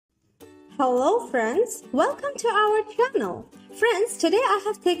Hello friends, welcome to our channel. Friends, today I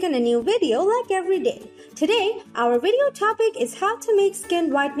have taken a new video like every day. Today, our video topic is how to make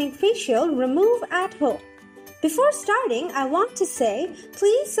skin whitening facial remove at home. Before starting, I want to say,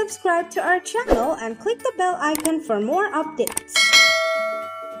 please subscribe to our channel and click the bell icon for more updates.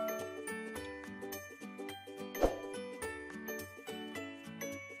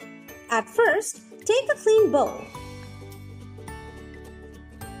 At first, take a clean bowl.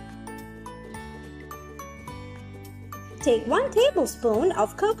 Take 1 tablespoon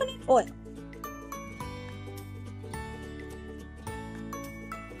of coconut oil.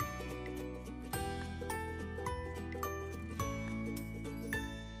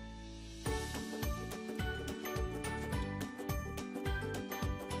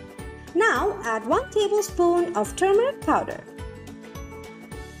 Now add 1 tablespoon of turmeric powder.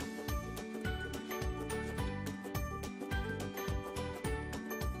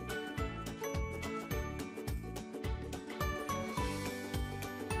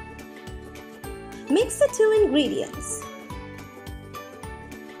 Mix the two ingredients.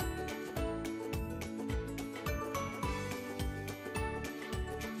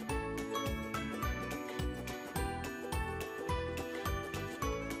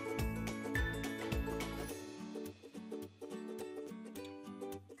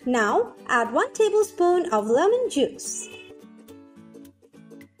 Now add 1 tablespoon of lemon juice.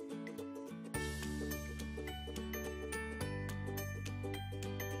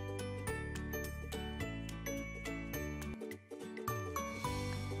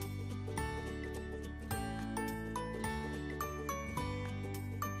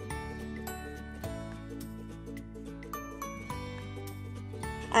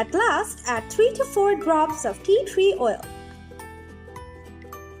 At last, add 3 to 4 drops of tea tree oil.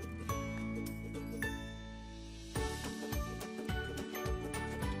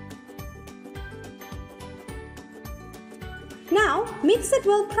 Now, mix it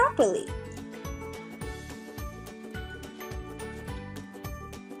well properly.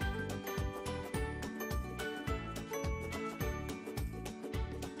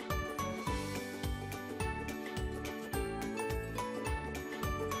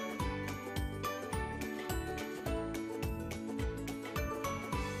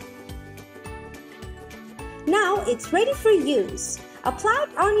 Now it's ready for use. Apply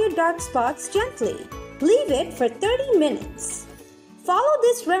it on your dark spots gently. Leave it for 30 minutes. Follow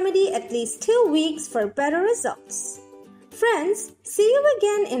this remedy at least 2 weeks for better results. Friends, see you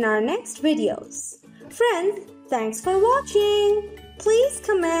again in our next videos. Friends, thanks for watching. Please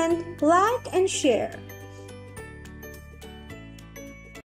comment, like and share.